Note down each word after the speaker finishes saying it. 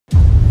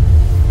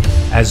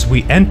As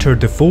we entered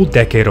the full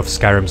decade of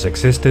Skyrim's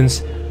existence,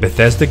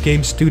 Bethesda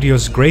Games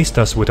Studios graced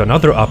us with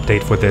another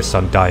update for this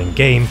undying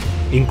game,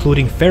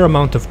 including a fair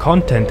amount of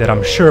content that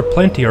I'm sure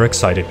plenty are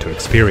excited to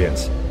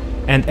experience.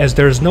 And as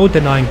there's no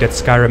denying that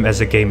Skyrim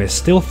as a game is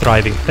still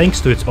thriving thanks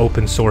to its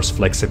open source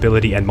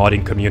flexibility and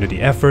modding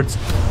community efforts,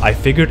 I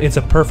figured it's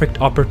a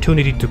perfect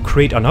opportunity to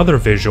create another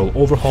visual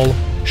overhaul,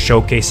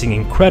 showcasing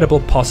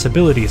incredible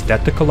possibilities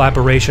that the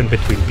collaboration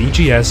between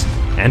BGS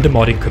and the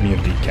modding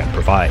community can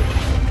provide.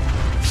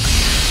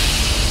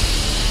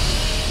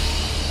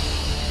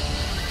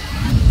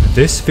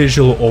 This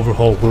visual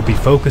overhaul will be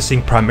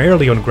focusing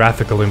primarily on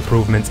graphical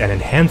improvements and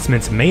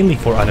enhancements mainly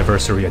for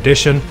Anniversary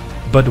Edition,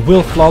 but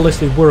will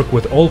flawlessly work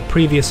with all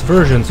previous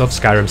versions of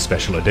Skyrim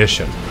Special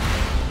Edition.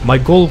 My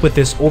goal with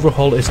this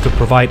overhaul is to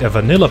provide a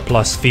vanilla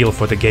plus feel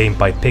for the game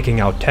by picking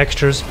out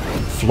textures,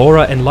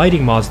 flora and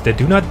lighting mods that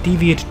do not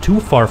deviate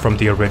too far from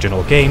the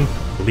original game,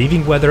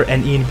 leaving weather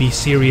and ENB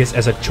series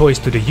as a choice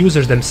to the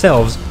users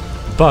themselves,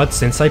 but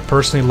since I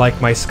personally like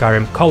my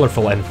Skyrim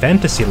colorful and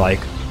fantasy-like,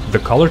 the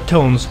color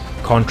tones,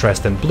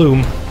 contrast and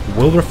bloom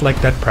will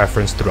reflect that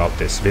preference throughout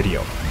this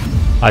video.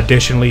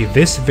 Additionally,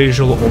 this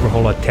visual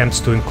overhaul attempts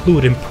to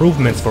include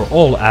improvements for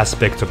all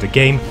aspects of the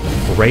game,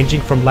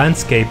 ranging from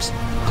landscapes,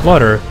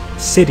 clutter,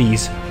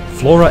 cities,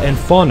 flora and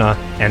fauna,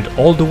 and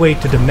all the way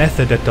to the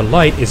method that the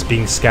light is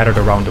being scattered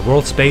around the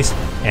world space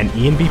and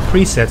ENB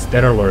presets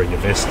that are luring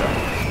vista.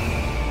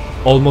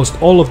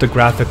 Almost all of the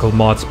graphical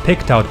mods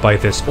picked out by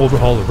this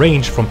overhaul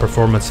range from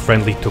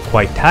performance-friendly to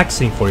quite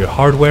taxing for your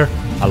hardware,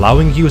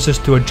 allowing users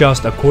to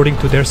adjust according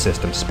to their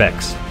system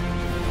specs.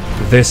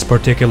 This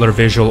particular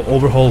visual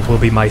overhaul will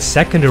be my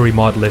secondary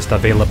mod list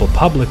available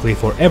publicly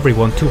for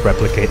everyone to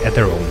replicate at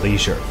their own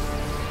leisure.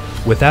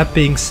 With that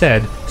being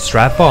said,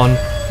 strap on,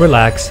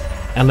 relax,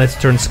 and let's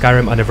turn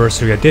Skyrim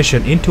Anniversary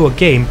Edition into a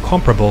game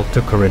comparable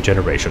to current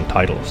generation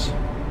titles.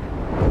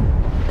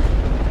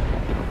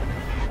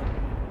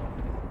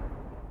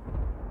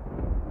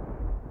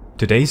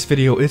 Today's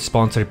video is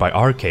sponsored by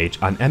Arcade,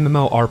 an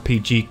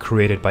MMORPG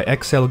created by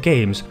Excel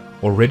Games,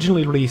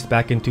 originally released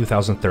back in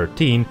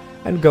 2013,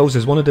 and goes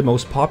as one of the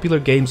most popular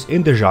games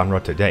in the genre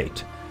to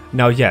date.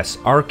 Now yes,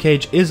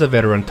 Arcade is a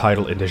veteran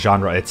title in the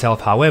genre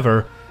itself,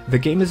 however, the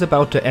game is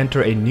about to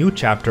enter a new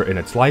chapter in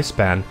its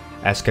lifespan,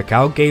 as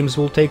Cacao Games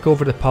will take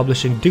over the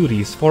publishing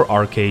duties for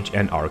Arcade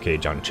and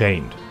Arcade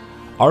Unchained.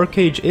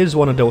 Arcade is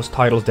one of those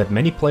titles that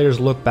many players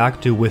look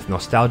back to with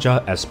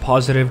nostalgia as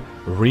positive,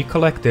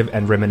 recollective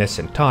and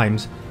reminiscent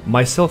times,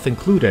 myself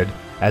included,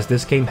 as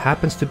this game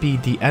happens to be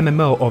the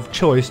MMO of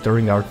choice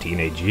during our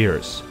teenage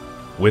years.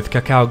 With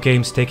Cacao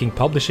Games taking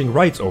publishing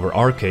rights over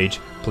Arcade,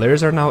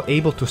 players are now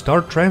able to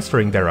start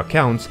transferring their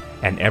accounts,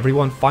 and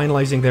everyone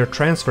finalizing their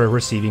transfer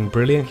receiving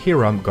Brilliant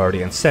Hiram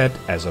Guardian set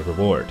as a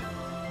reward.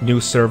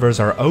 New servers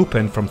are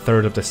open from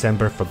 3rd of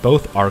December for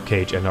both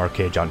Arcade and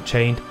Arcade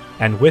Unchained,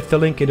 and with the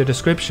link in the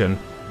description,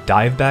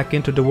 dive back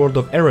into the world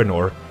of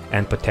Erenor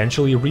and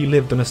potentially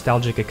relive the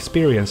nostalgic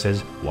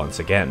experiences once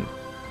again.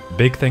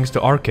 Big thanks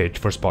to Arcade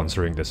for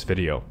sponsoring this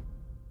video.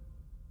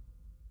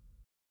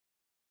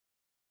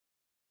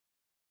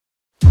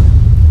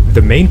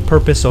 The main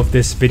purpose of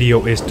this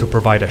video is to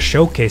provide a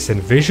showcase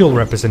and visual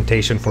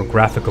representation for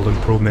graphical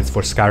improvements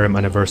for Skyrim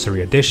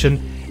Anniversary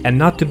Edition, and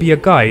not to be a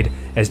guide,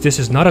 as this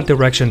is not a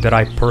direction that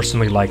I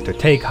personally like to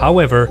take.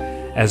 However,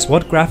 as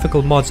what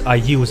graphical mods I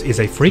use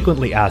is a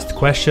frequently asked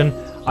question,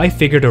 I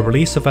figured a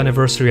release of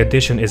Anniversary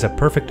Edition is a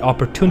perfect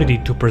opportunity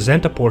to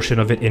present a portion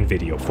of it in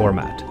video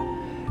format.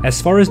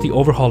 As far as the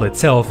overhaul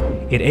itself,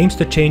 it aims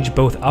to change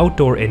both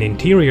outdoor and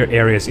interior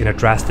areas in a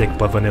drastic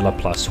but vanilla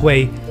plus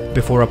way,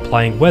 before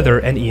applying weather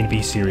and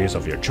ENB series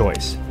of your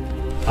choice.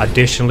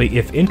 Additionally,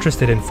 if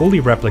interested in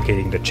fully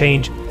replicating the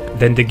change,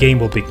 then the game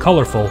will be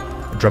colorful,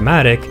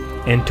 dramatic,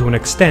 and to an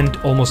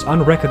extent almost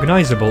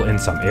unrecognizable in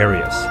some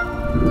areas.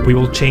 We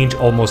will change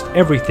almost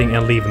everything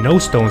and leave no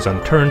stones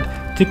unturned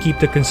to keep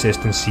the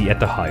consistency at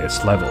the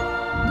highest level.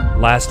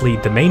 Lastly,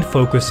 the main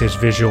focus is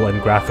visual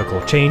and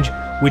graphical change,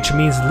 which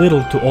means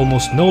little to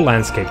almost no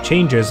landscape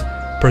changes,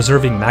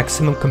 preserving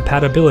maximum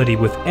compatibility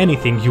with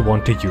anything you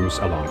want to use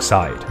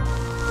alongside.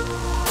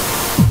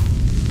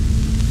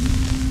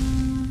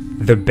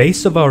 The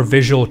base of our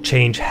visual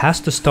change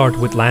has to start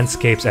with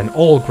landscapes and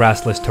all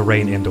grassless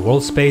terrain in the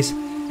world space,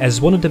 as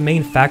one of the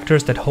main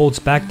factors that holds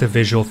back the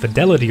visual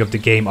fidelity of the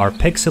game are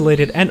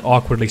pixelated and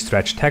awkwardly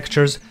stretched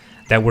textures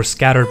that were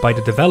scattered by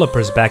the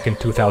developers back in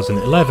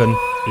 2011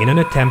 in an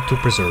attempt to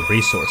preserve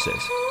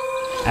resources.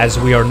 As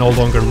we are no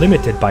longer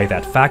limited by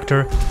that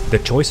factor, the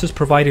choices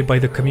provided by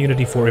the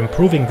community for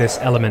improving this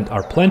element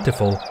are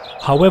plentiful.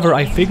 However,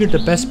 I figured the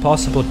best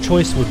possible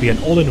choice would be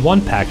an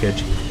all-in-one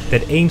package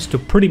that aims to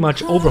pretty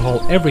much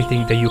overhaul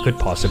everything that you could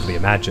possibly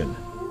imagine.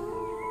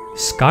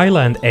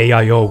 Skyland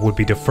AIO would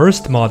be the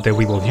first mod that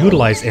we will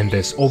utilize in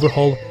this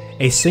overhaul,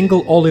 a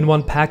single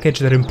all-in-one package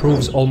that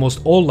improves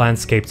almost all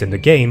landscapes in the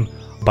game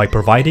by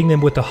providing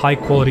them with the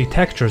high-quality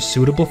textures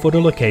suitable for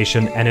the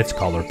location and its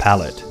color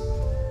palette.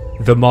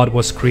 The mod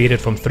was created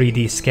from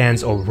 3D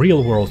scans of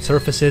real-world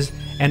surfaces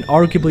and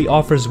arguably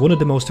offers one of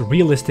the most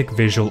realistic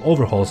visual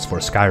overhauls for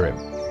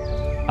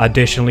Skyrim.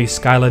 Additionally,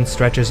 Skyland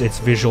stretches its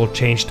visual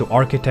change to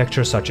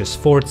architecture such as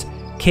forts,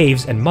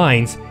 caves and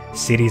mines,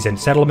 cities and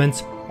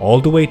settlements,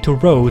 all the way to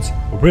roads,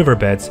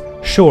 riverbeds,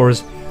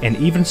 shores, and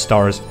even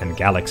stars and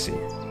galaxy.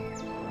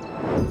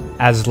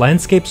 As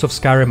landscapes of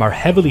Skyrim are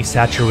heavily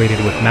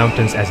saturated with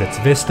mountains as its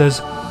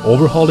vistas,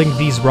 overhauling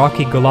these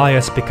rocky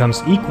Goliaths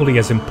becomes equally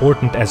as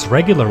important as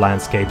regular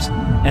landscapes,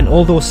 and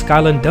although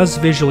Skyland does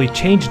visually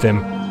change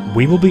them,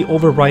 we will be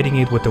overriding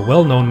it with the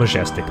well-known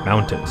Majestic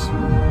Mountains.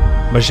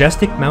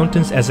 Majestic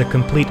Mountains as a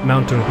complete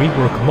mountain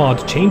rework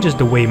mod changes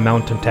the way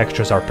mountain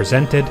textures are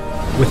presented,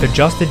 with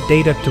adjusted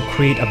data to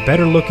create a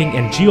better looking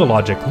and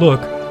geologic look,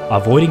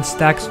 avoiding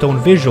stacked stone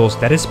visuals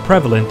that is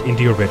prevalent in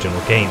the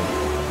original game.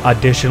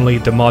 Additionally,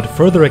 the mod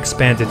further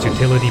expands its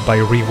utility by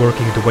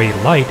reworking the way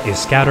light is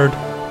scattered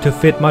to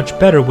fit much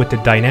better with the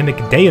dynamic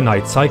day and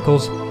night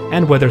cycles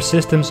and weather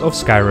systems of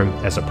Skyrim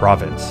as a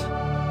province.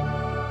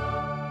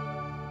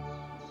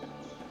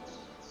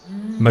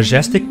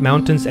 Majestic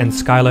Mountains and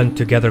Skyland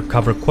together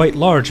cover quite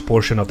large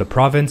portion of the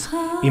province,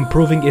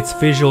 improving its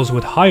visuals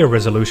with higher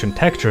resolution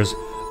textures,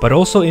 but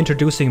also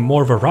introducing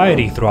more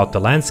variety throughout the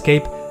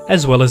landscape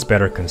as well as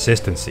better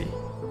consistency.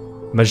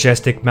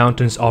 Majestic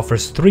Mountains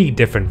offers 3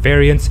 different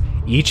variants,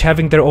 each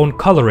having their own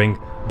coloring,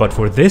 but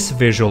for this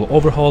visual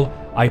overhaul,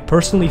 I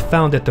personally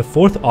found that the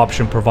 4th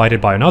option provided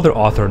by another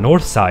author,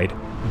 Northside,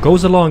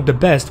 goes along the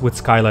best with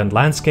Skyland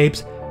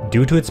landscapes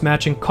due to its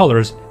matching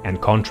colors and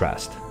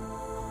contrast.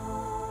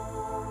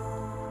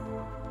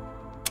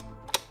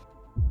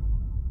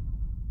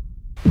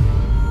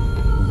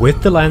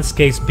 With the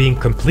landscapes being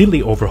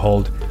completely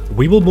overhauled,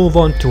 we will move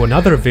on to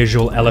another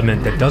visual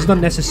element that does not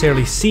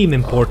necessarily seem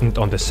important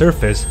on the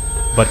surface,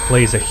 but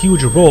plays a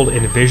huge role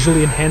in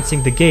visually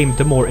enhancing the game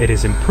the more it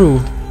is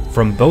improved,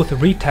 from both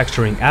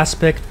retexturing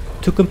aspect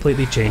to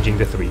completely changing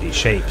the 3D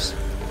shapes.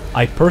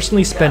 I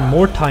personally spend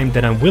more time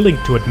than I'm willing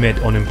to admit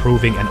on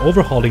improving and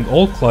overhauling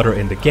all clutter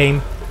in the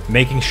game,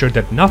 making sure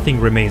that nothing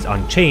remains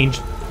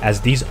unchanged, as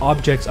these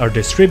objects are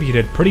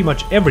distributed pretty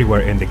much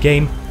everywhere in the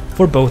game,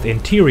 for both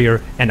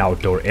interior and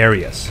outdoor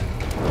areas.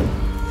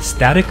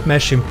 Static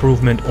Mesh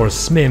Improvement, or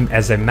SMIM,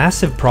 as a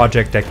massive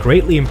project that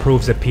greatly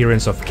improves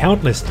appearance of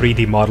countless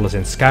 3D models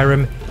in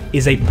Skyrim,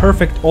 is a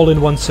perfect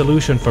all-in-one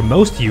solution for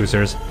most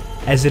users,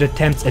 as it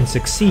attempts and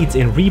succeeds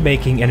in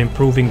remaking and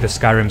improving the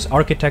Skyrim's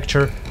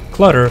architecture,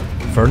 clutter,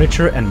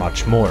 furniture and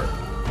much more.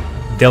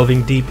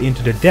 Delving deep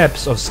into the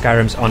depths of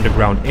Skyrim's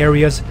underground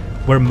areas,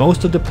 where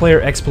most of the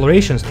player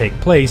explorations take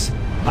place,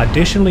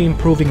 additionally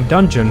improving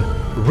dungeon,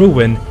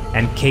 ruin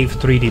and cave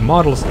 3D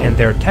models and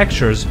their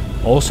textures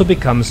also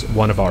becomes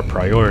one of our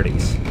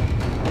priorities.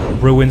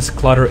 Ruins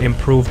clutter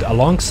improved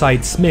alongside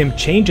SMIM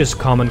changes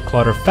common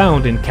clutter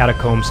found in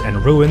catacombs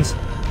and ruins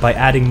by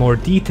adding more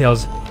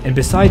details, and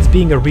besides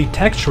being a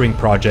retexturing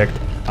project,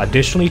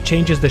 additionally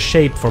changes the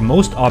shape for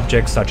most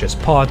objects such as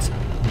pots,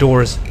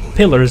 doors,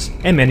 pillars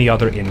and many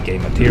other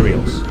in-game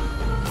materials.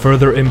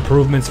 Further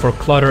improvements for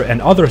clutter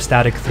and other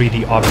static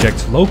 3D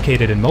objects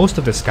located in most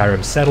of the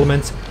Skyrim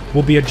settlements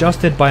will be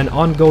adjusted by an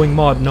ongoing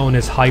mod known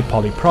as High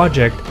Poly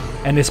Project,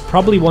 and is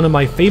probably one of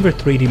my favorite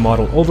 3D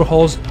model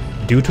overhauls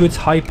due to its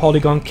high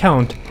polygon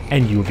count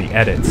and UV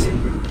edits.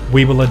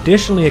 We will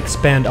additionally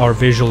expand our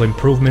visual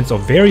improvements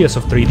of various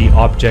of 3D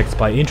objects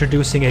by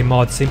introducing a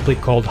mod simply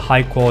called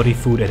High Quality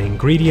Food and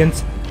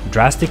Ingredients,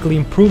 drastically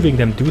improving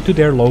them due to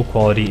their low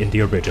quality in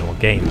the original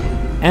game.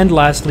 And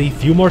lastly,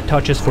 few more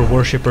touches for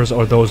worshippers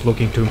or those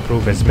looking to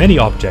improve as many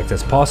objects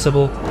as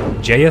possible,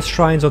 JS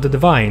Shrines of the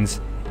Divines,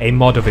 a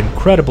mod of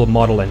incredible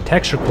model and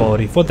texture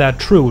quality for that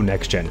true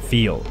next-gen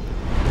feel.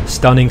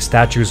 Stunning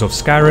statues of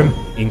Skyrim,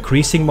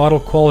 increasing model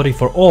quality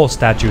for all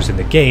statues in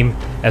the game,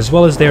 as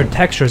well as their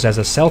textures as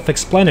a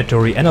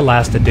self-explanatory and a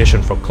last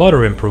addition for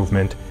clutter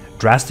improvement,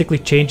 drastically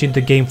changing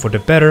the game for the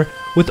better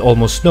with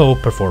almost no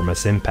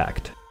performance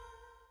impact.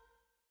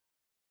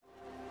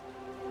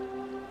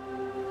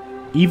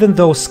 Even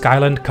though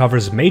Skyland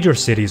covers major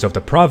cities of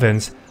the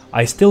province,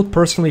 I still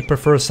personally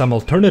prefer some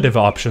alternative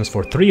options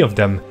for 3 of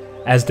them,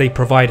 as they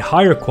provide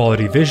higher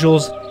quality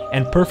visuals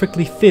and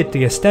perfectly fit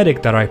the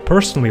aesthetic that I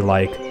personally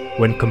like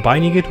when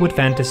combining it with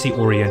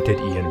fantasy-oriented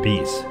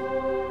ENBs.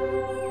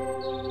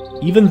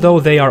 Even though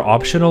they are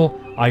optional,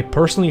 I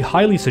personally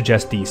highly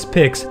suggest these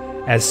picks,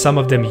 as some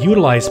of them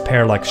utilize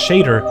Parallax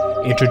Shader,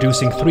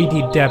 introducing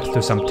 3D depth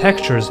to some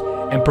textures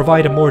and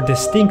provide a more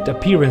distinct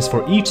appearance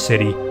for each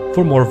city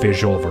for more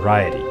visual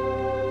variety.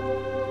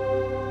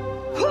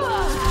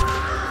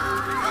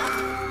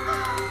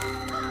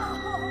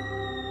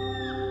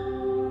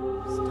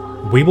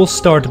 We will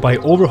start by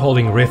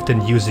overhauling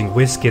Riften using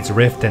WizKid's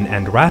Riften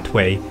and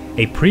Ratway,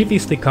 a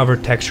previously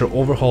covered texture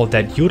overhaul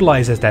that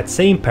utilizes that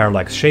same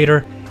parallax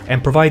shader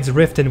and provides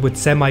Riften with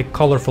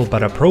semi-colorful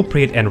but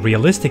appropriate and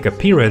realistic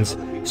appearance,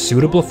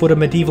 suitable for the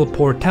medieval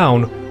port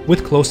town,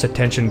 with close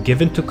attention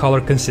given to color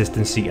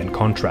consistency and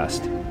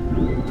contrast.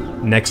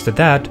 Next to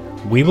that,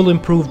 we will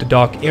improve the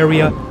dock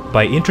area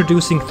by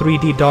introducing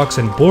 3D docks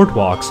and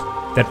boardwalks,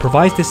 that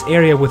provides this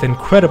area with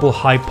incredible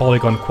high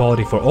polygon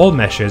quality for all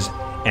meshes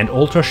and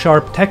ultra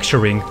sharp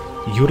texturing,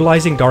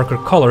 utilizing darker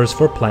colors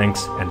for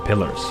planks and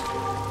pillars.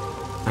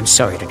 I'm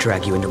sorry to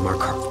drag you into more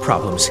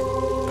problems,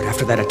 but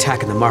after that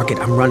attack in the market,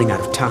 I'm running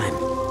out of time.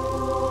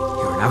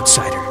 You're an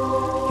outsider.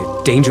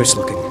 You're dangerous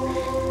looking.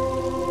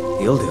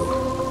 You'll do.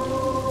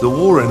 The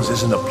Warrens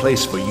isn't a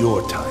place for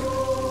your type.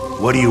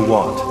 What do you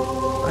want?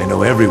 I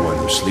know everyone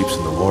who sleeps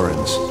in the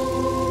Warrens.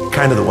 You're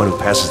kind of the one who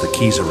passes the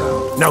keys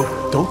around. Now,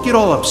 don't get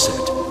all upset.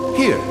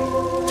 Here,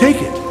 take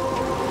it.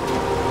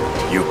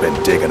 You've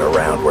been digging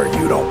around where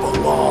you don't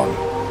belong.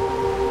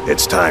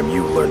 It's time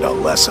you learned a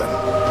lesson.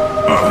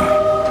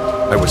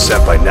 I was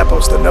sent by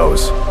Nepos the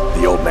Nose.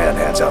 The old man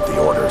hands out the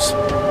orders.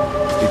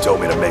 He told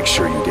me to make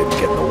sure you didn't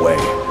get in the way.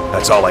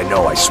 That's all I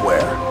know, I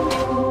swear.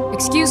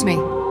 Excuse me.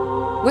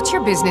 What's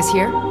your business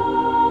here?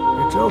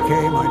 It's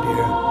okay, my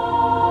dear.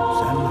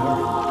 Send her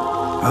in.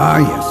 Ah,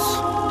 yes.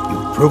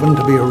 You've proven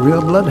to be a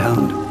real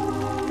bloodhound.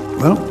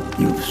 Well,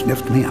 you've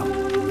sniffed me out.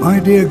 My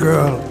dear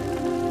girl,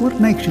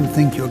 what makes you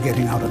think you're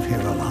getting out of here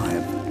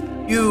alive?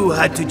 You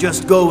had to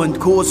just go and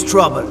cause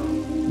trouble.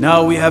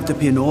 Now we have to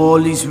pin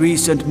all these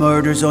recent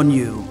murders on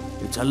you.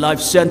 It's a life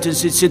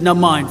sentence that's in the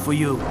mind for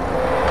you.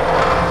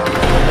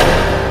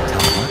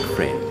 Tough luck,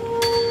 friend.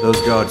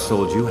 Those guards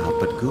sold you out,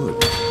 but good.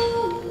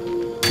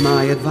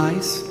 My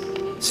advice?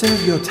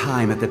 Serve your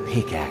time at the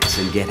pickaxe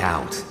and get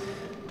out.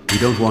 You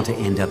don't want to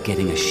end up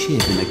getting a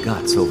shiv in the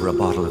guts over a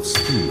bottle of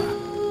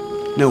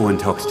skooma. No one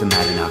talks to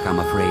Madanach, I'm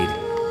afraid.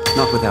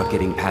 Not without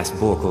getting past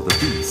Borkle the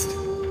Beast.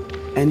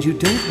 And you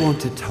don't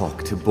want to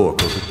talk to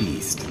Borkle the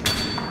Beast.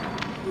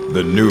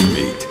 The new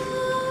meat.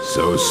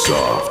 So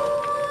soft,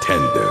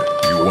 tender.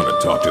 You want to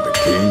talk to the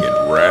king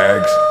in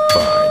rags?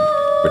 Fine.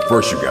 But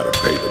first you gotta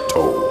pay the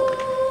toll.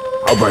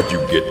 How about you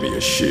get me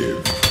a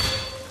shiv?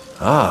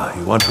 Ah,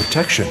 you want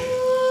protection?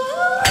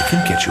 I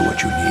can get you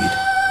what you need.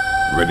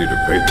 Ready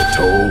to pay the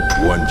toll?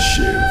 1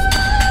 shiv.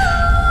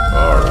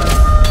 Alright,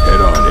 head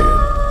on in.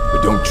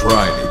 But don't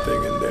try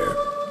anything in there.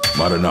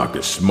 Madanach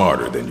is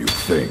smarter than you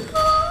think.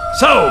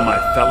 So, my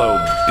fellow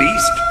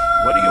beast,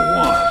 what do you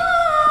want?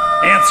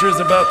 Answers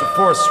about the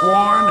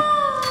Forsworn?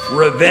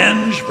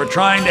 Revenge for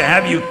trying to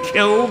have you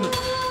killed?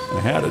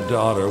 I had a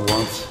daughter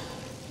once.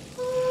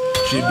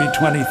 She'd be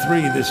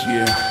 23 this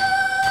year.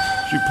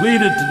 She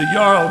pleaded to the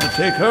Jarl to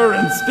take her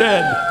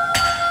instead.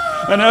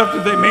 And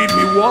after they made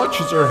me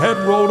watch as her head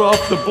rolled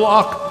off the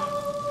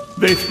block,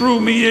 they threw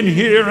me in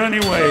here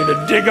anyway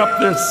to dig up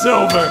their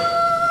silver.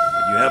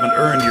 But you haven't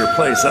earned your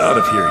place out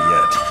of here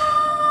yet.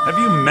 Have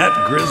you met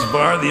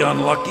Grisbar the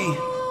Unlucky?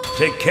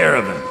 Take care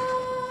of him.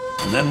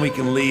 And then we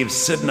can leave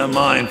Sidna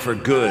Mine for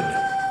good.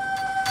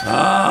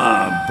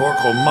 Ah,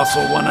 Bork will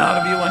muscle one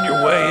out of you on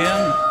your way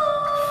in?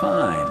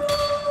 Fine.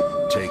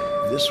 Take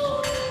this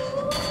one.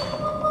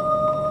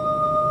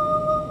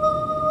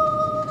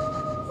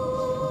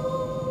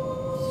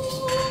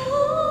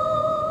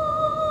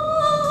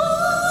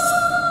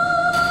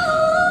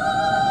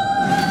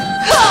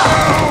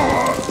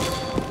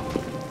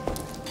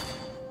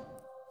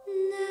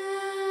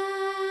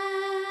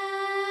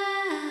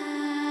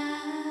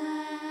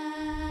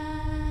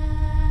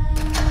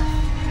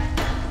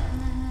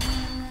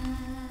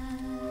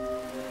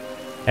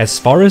 As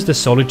far as the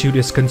Solitude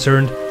is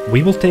concerned,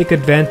 we will take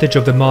advantage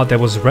of the mod that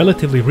was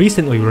relatively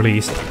recently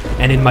released,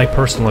 and in my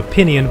personal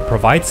opinion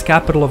provides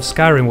Capital of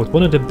Skyrim with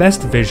one of the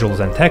best visuals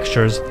and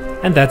textures,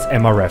 and that's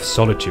MRF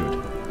Solitude.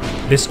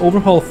 This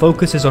overhaul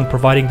focuses on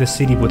providing the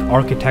city with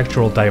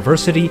architectural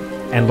diversity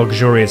and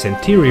luxurious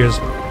interiors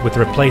with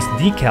replaced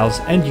decals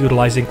and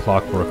utilizing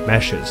clockwork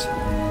meshes.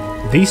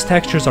 These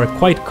textures are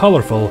quite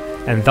colorful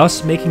and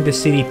thus making the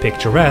city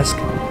picturesque,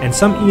 and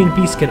some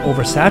ENPs can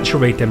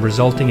oversaturate them,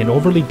 resulting in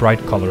overly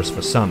bright colors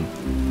for some.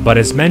 But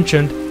as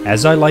mentioned,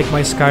 as I like my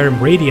Skyrim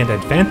Radiant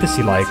and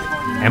Fantasy-like,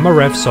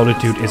 MRF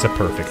Solitude is a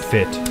perfect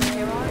fit.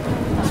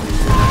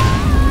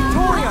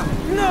 Victoria,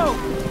 no!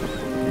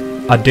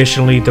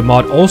 Additionally, the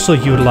mod also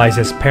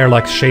utilizes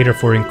Parallax Shader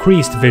for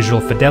increased visual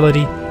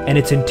fidelity, and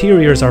its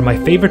interiors are my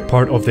favorite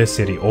part of this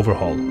city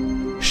overhaul.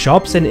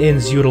 Shops and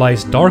inns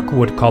utilize dark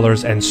wood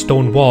colors and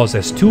stone walls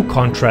as two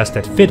contrasts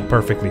that fit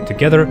perfectly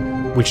together,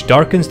 which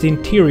darkens the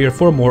interior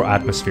for a more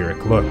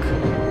atmospheric look.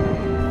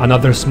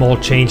 Another small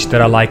change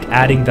that I like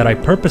adding that I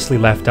purposely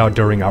left out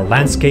during our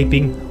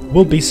landscaping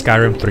will be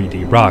Skyrim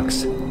 3D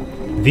rocks.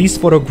 These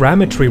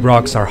photogrammetry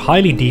rocks are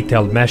highly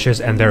detailed meshes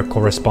and their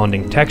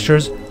corresponding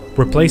textures,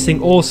 replacing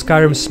all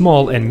Skyrim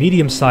small and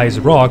medium-sized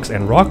rocks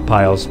and rock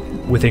piles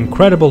with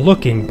incredible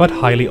looking but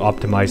highly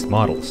optimized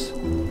models.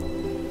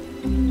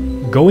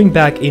 Going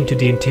back into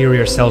the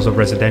interior cells of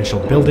residential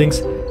buildings,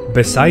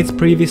 besides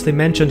previously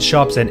mentioned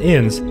shops and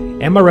inns,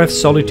 MRF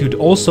Solitude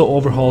also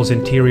overhauls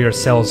interior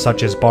cells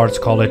such as Bard's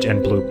College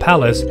and Blue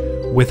Palace,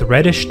 with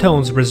reddish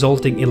tones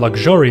resulting in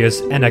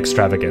luxurious and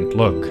extravagant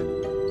look.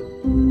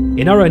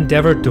 In our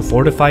endeavor to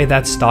fortify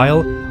that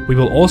style, we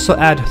will also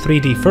add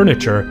 3D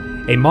furniture,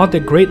 a mod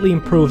that greatly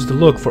improves the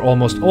look for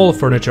almost all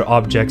furniture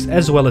objects,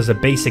 as well as a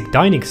basic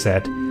dining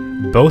set,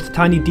 both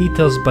tiny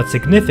details but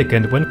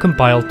significant when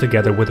compiled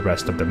together with the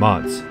rest of the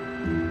mods.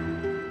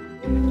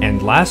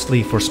 And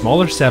lastly, for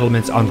smaller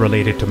settlements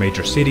unrelated to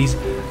major cities,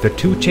 the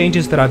two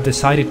changes that I've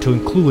decided to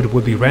include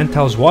would be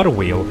Rentau's water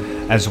wheel,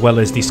 as well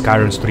as the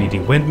Skyrim's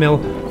 3D windmill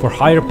for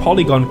higher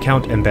polygon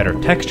count and better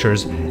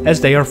textures, as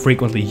they are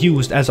frequently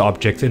used as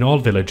objects in all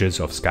villages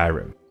of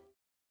Skyrim.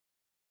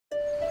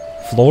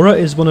 Flora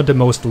is one of the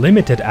most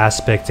limited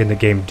aspects in the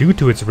game due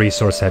to its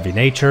resource-heavy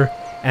nature,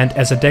 and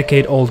as a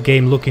decade-old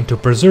game looking to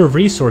preserve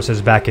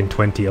resources back in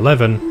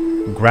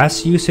 2011,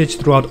 grass usage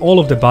throughout all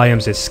of the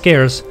biomes is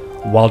scarce,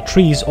 while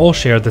trees all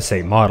share the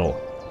same model.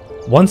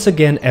 Once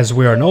again, as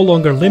we are no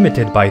longer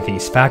limited by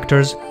these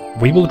factors,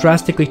 we will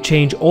drastically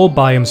change all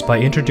biomes by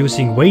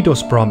introducing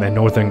Wadosbrom and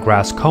Northern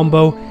Grass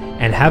combo,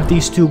 and have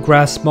these two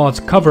grass mods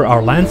cover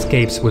our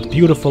landscapes with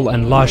beautiful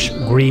and lush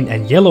green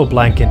and yellow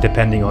blanket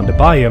depending on the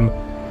biome,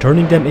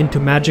 turning them into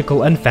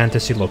magical and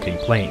fantasy-looking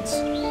plains.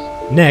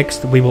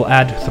 Next, we will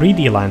add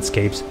 3D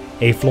landscapes,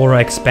 a flora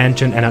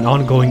expansion and an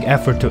ongoing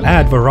effort to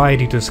add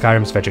variety to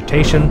Skyrim's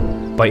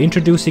vegetation by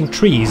introducing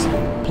trees,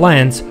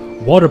 plants,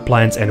 water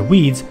plants and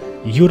weeds,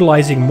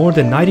 utilizing more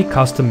than 90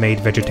 custom-made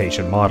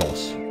vegetation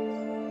models.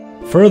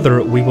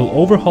 Further, we will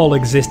overhaul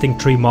existing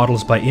tree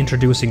models by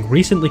introducing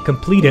recently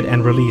completed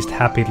and released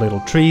Happy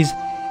Little Trees,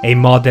 a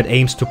mod that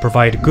aims to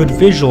provide good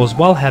visuals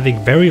while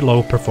having very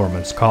low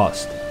performance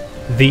cost.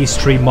 These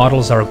tree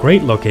models are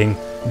great looking,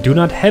 do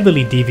not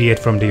heavily deviate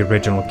from the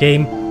original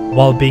game,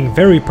 while being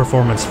very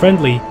performance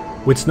friendly,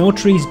 with Snow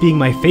Trees being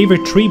my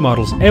favorite tree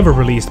models ever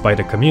released by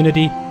the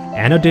community,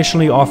 and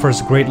additionally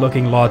offers great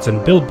looking LODs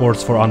and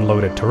billboards for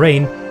unloaded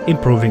terrain,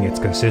 improving its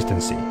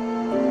consistency.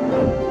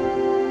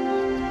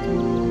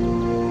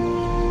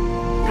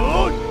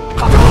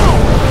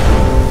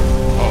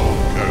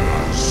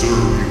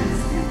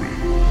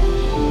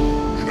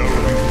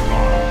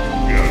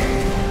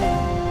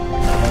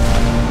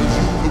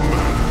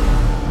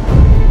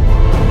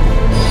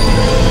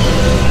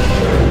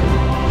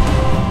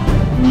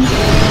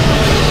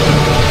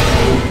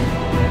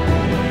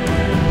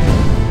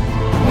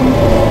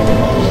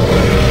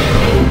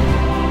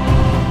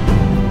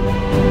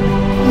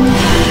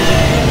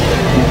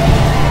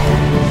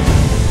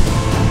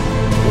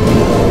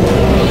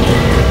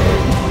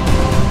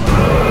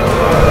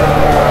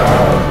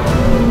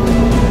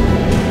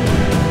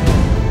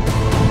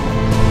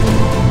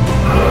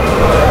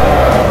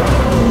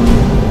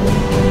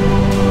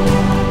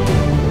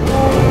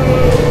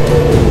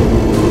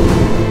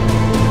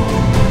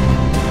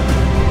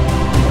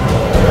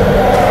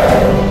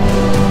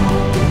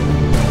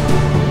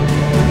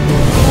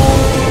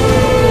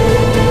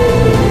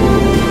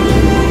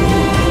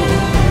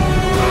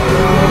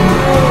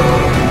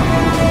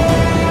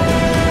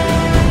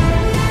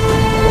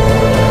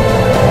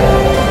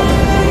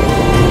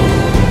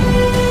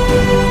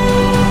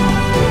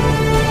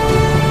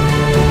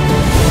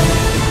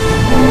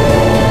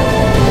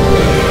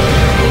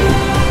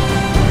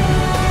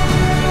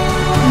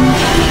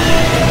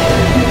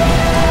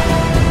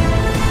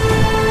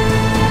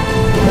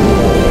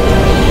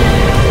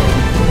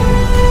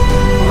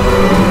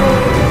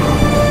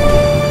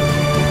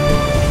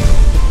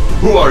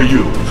 Who are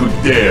you to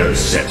dare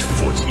set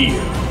foot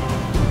here?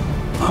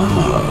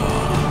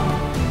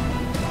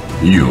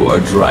 You are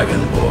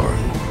Dragonborn.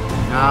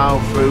 Now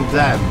through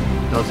them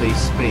does he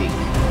speak.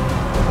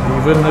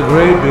 Even the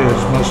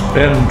Greybeards must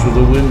bend to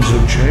the winds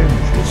of change,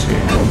 it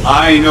seems.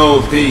 I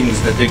know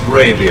things that the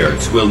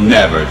Greybeards will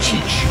never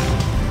teach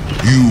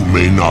you. You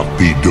may not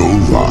be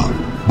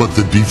Dova, but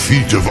the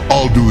defeat of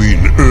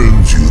Alduin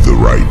earns you the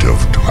right of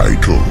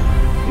title.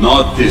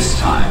 Not this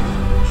time,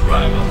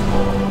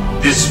 Dragonborn.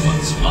 This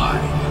one's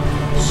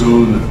mine.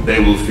 Soon they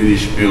will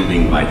finish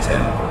building my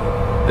temple.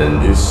 Then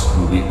this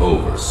will be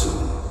over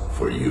soon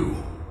for you.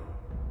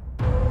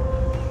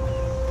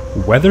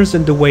 Weathers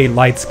and the way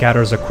light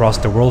scatters across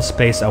the world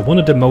space are one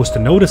of the most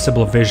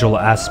noticeable visual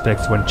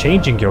aspects when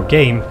changing your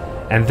game,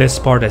 and this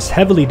part is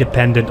heavily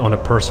dependent on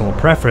a personal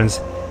preference,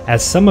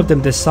 as some of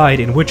them decide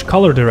in which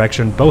color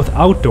direction both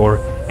outdoor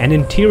and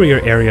interior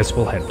areas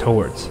will head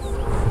towards.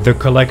 The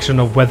collection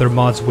of weather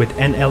mods with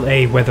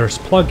NLA Weathers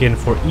plugin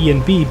for E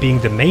and B being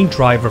the main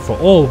driver for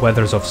all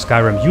weathers of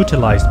Skyrim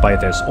utilized by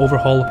this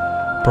overhaul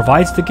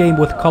provides the game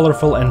with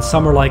colorful and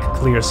summer-like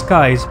clear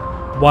skies,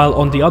 while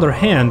on the other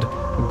hand,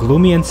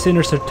 gloomy and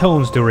sinister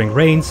tones during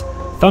rains,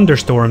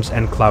 thunderstorms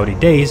and cloudy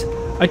days,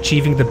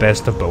 achieving the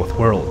best of both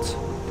worlds.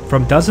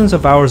 From dozens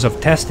of hours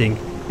of testing,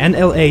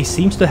 NLA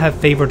seems to have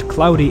favored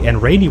cloudy and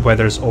rainy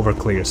weathers over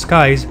clear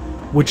skies,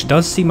 which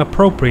does seem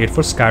appropriate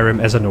for Skyrim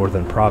as a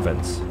northern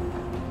province.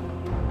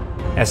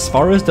 As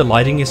far as the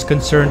lighting is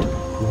concerned,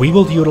 we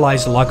will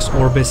utilize Lux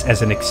Orbis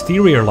as an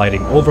exterior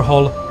lighting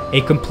overhaul,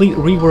 a complete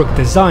rework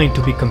designed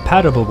to be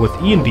compatible with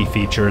E&B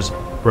features,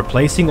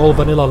 replacing all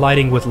vanilla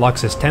lighting with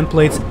Lux's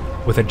templates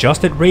with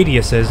adjusted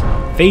radiuses,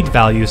 fade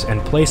values and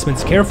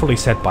placements carefully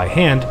set by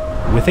hand,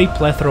 with a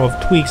plethora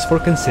of tweaks for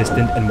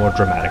consistent and more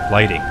dramatic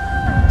lighting.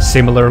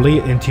 Similarly,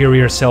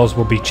 interior cells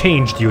will be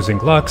changed using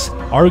Lux,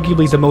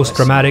 arguably the most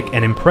dramatic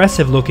and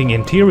impressive looking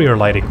interior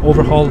lighting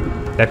overhaul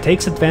that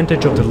takes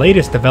advantage of the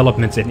latest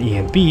developments in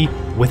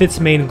ENB with its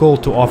main goal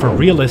to offer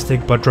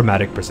realistic but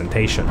dramatic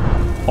presentation.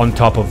 On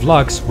top of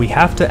Lux, we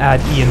have to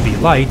add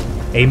ENB Light,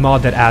 a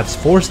mod that adds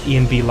forced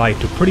ENB light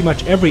to pretty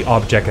much every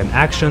object and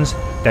actions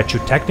that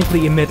should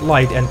technically emit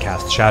light and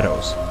cast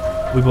shadows.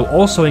 We will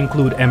also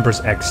include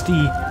Embers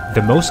XD,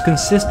 the most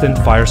consistent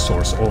fire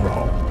source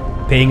overhaul.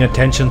 Paying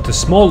attention to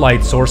small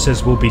light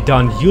sources will be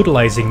done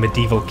utilizing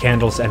Medieval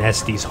Candles and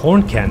Estes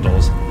Horn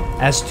Candles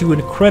as two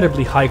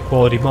incredibly high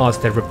quality mods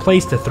that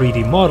replace the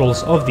 3D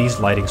models of these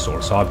lighting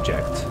source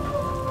objects.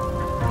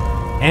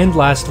 And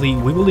lastly,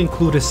 we will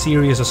include a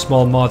series of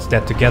small mods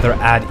that together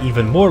add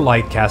even more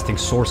light casting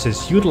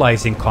sources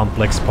utilizing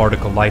complex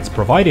particle lights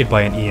provided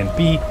by an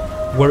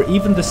ENB, where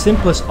even the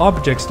simplest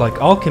objects like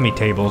alchemy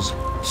tables,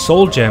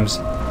 soul gems,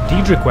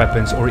 Daedric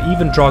weapons, or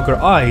even Draugr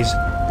eyes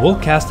will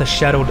cast a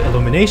shadowed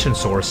illumination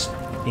source,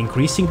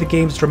 increasing the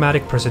game's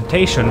dramatic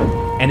presentation,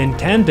 and in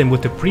tandem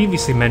with the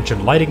previously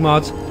mentioned lighting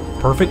mods,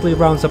 perfectly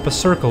rounds up a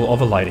circle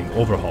of a lighting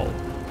overhaul.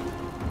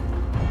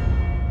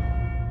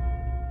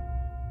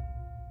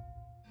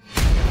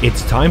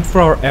 It's time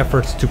for our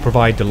efforts to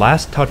provide the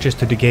last touches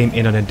to the game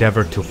in an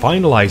endeavor to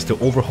finalize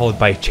the overhaul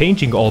by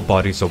changing all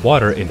bodies of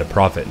water in the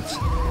province.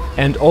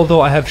 And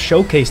although I have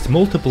showcased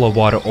multiple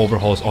water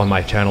overhauls on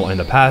my channel in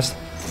the past,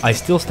 I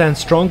still stand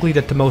strongly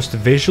that the most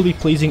visually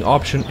pleasing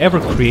option ever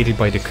created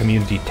by the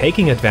community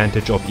taking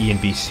advantage of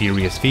ENB's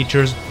serious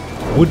features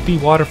would be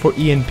water for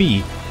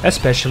ENB,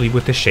 especially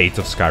with the Shades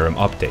of Skyrim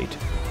update.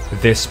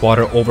 This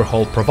water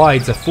overhaul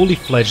provides a fully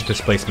fledged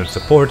displacement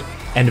support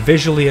and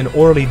visually and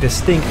orally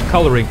distinct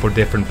coloring for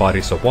different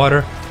bodies of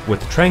water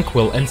with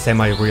tranquil and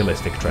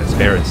semi-realistic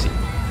transparency.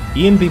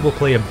 ENB will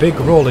play a big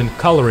role in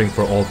coloring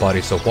for all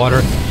bodies of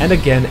water, and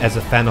again, as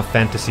a fan of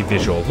fantasy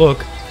visual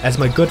look, as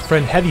my good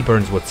friend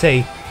Heavyburns would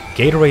say,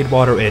 Gatorade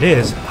water it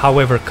is,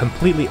 however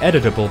completely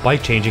editable by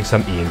changing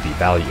some ENB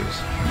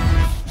values.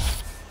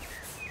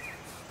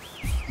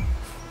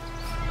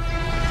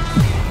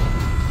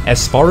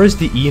 As far as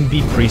the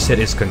ENB preset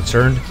is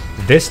concerned,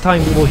 this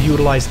time we will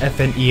utilize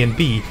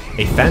FNENB,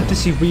 a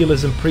fantasy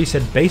realism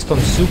preset based on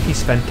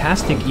Suki's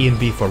fantastic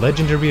ENB for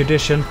Legendary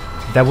Edition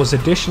that was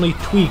additionally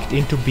tweaked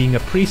into being a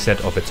preset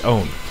of its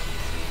own.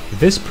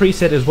 This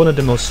preset is one of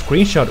the most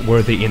screenshot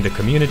worthy in the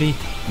community,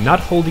 not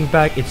holding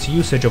back its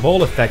usage of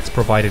all effects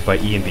provided by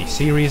ENB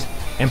series,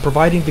 and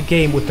providing the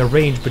game with a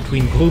range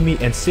between gloomy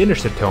and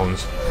sinister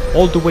tones,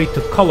 all the way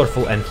to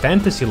colorful and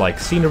fantasy-like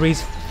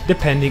sceneries,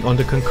 depending on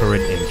the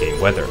concurrent in-game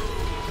weather.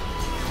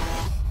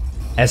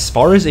 As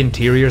far as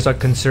interiors are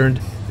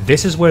concerned,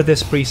 this is where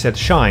this preset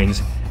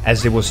shines,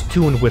 as it was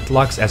tuned with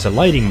Lux as a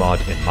lighting mod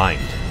in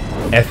mind.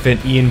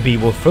 FNENB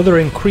will further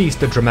increase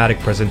the dramatic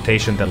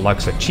presentation that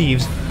Lux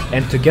achieves,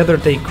 and together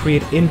they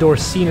create indoor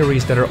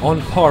sceneries that are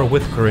on par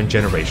with current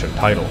generation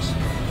titles.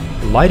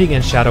 Lighting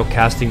and shadow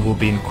casting will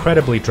be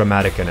incredibly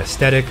dramatic and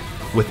aesthetic,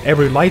 with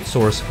every light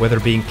source, whether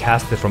being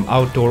casted from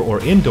outdoor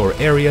or indoor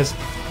areas,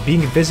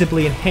 being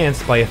visibly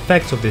enhanced by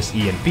effects of this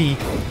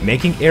ENB,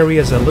 making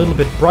areas a little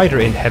bit brighter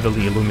in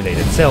heavily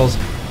illuminated cells,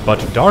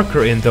 but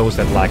darker in those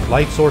that lack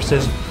light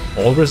sources,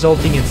 all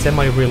resulting in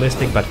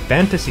semi-realistic but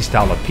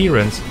fantasy-style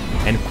appearance,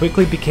 and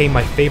quickly became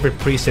my favorite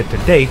preset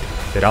to date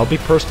that I'll be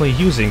personally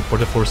using for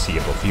the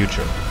foreseeable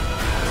future.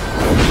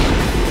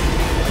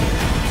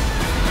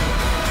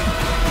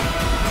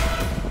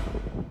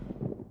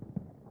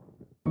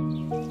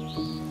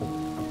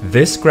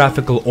 This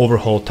graphical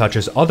overhaul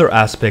touches other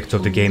aspects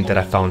of the game that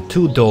I found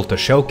too dull to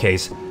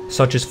showcase,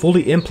 such as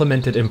fully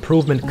implemented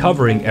improvement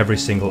covering every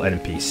single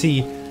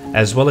NPC,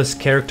 as well as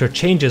character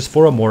changes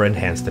for a more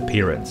enhanced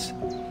appearance.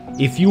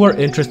 If you are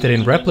interested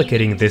in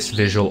replicating this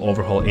visual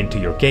overhaul into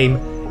your game,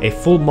 a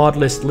full mod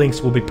list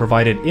links will be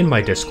provided in my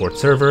Discord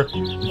server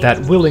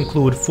that will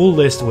include full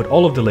list with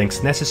all of the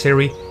links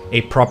necessary,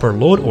 a proper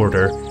load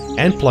order,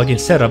 and plugin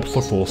setup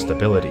for full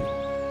stability.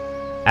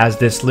 As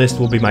this list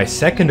will be my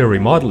secondary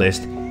mod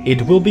list,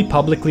 it will be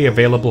publicly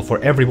available for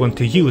everyone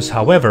to use.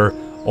 However,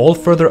 all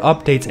further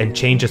updates and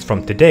changes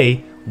from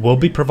today will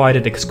be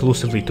provided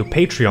exclusively to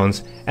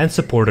Patreons and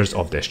supporters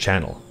of this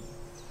channel.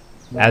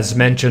 As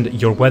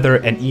mentioned, your weather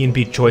and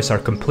ENB choice are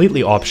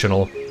completely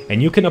optional,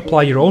 and you can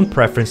apply your own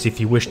preference if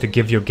you wish to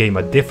give your game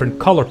a different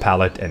color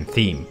palette and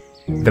theme.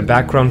 The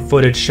background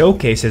footage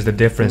showcases the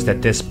difference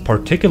that this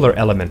particular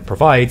element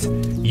provides,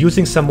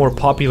 using some more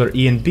popular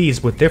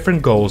ENBs with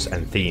different goals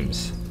and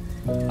themes.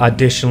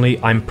 Additionally,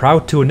 I'm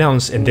proud to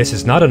announce, and this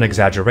is not an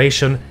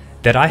exaggeration,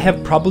 that I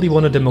have probably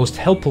one of the most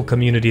helpful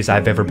communities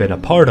I've ever been a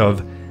part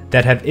of,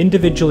 that have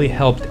individually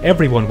helped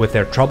everyone with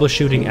their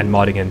troubleshooting and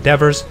modding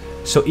endeavors,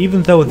 so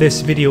even though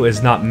this video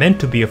is not meant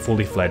to be a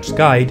fully fledged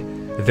guide,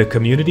 the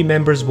community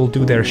members will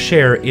do their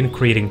share in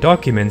creating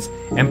documents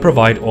and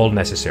provide all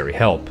necessary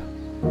help.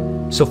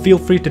 So feel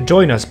free to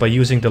join us by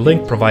using the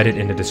link provided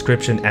in the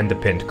description and the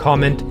pinned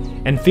comment,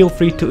 and feel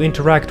free to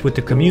interact with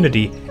the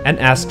community and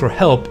ask for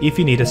help if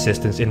you need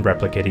assistance in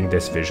replicating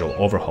this visual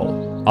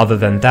overhaul. Other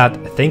than that,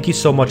 thank you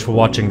so much for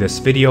watching this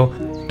video.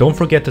 Don't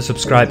forget to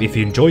subscribe if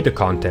you enjoyed the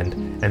content,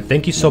 and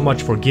thank you so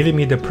much for giving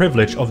me the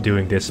privilege of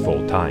doing this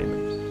full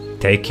time.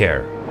 Take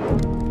care.